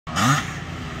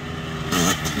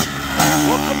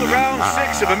Welcome to round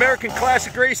 6 of American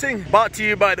Classic Racing, brought to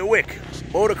you by the Wick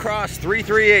Motocross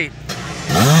 338.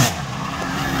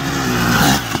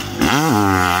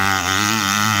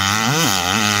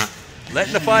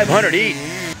 Letting the 500 eat.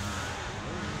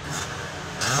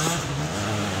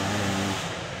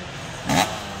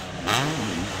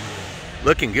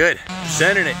 Looking good,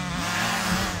 sending it.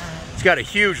 It's got a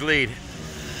huge lead.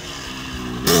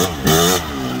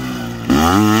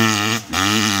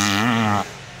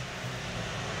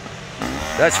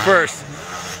 That's first.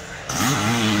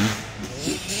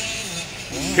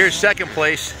 Here's second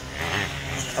place,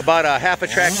 about a half a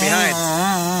track behind.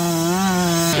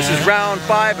 This is round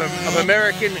 5 of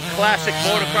American Classic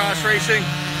Motocross Racing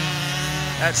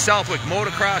at Southwick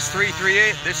Motocross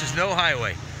 338. This is no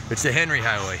highway, it's the Henry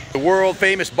Highway. The world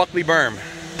famous Buckley Berm.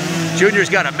 Junior's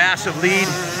got a massive lead,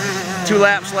 2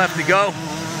 laps left to go.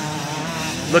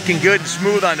 Looking good and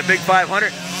smooth on the big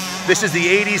 500. This is the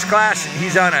 80s class.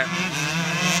 He's on a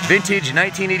vintage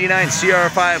 1989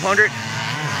 CR500.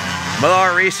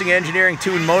 Millar Racing Engineering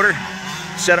tuned motor,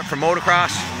 set up for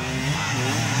motocross.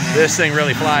 This thing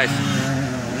really flies.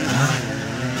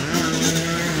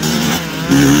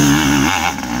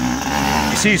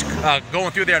 You see he's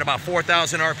going through there at about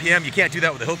 4,000 RPM. You can't do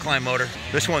that with a hill climb motor.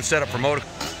 This one's set up for motor.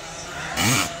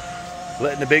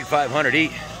 Letting the big 500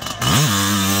 eat.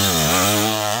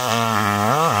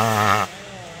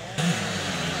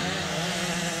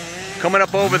 Coming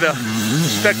up over the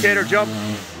spectator jump.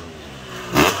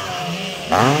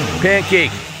 Pancake.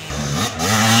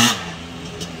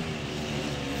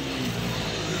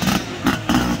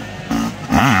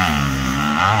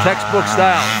 Textbook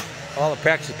style. All the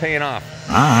practice is paying off.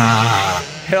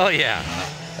 Hell yeah.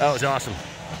 That was awesome.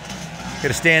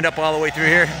 Gonna stand up all the way through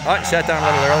here. Oh, it sat down a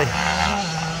little early.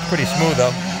 Pretty smooth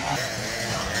though.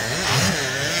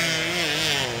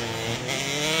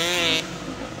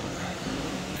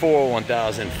 Four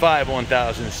 1,000, 5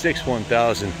 1,000, 6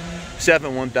 1,000,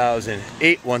 7 1,000,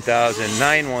 8 1,000,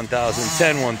 9 1,000,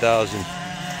 10 1,000.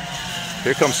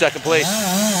 Here comes second place.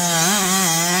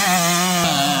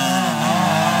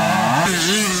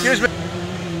 Excuse me.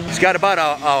 He's got about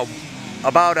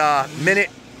a minute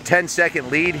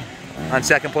 10-second lead on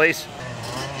second place.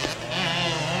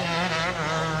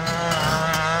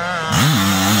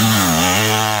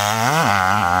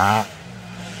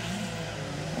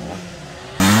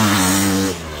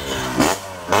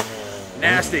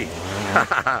 Nasty.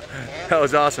 That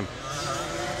was awesome.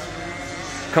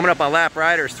 Coming up on lap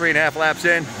riders, 3.5 laps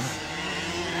in.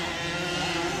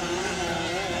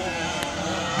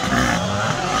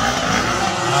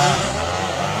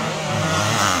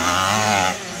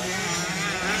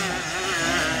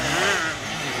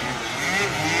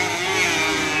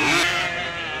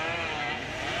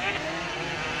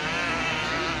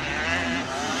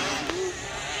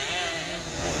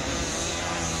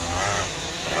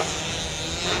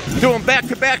 Doing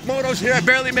back-to-back motos here. I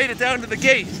barely made it down to the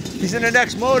gate. He's in the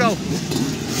next moto.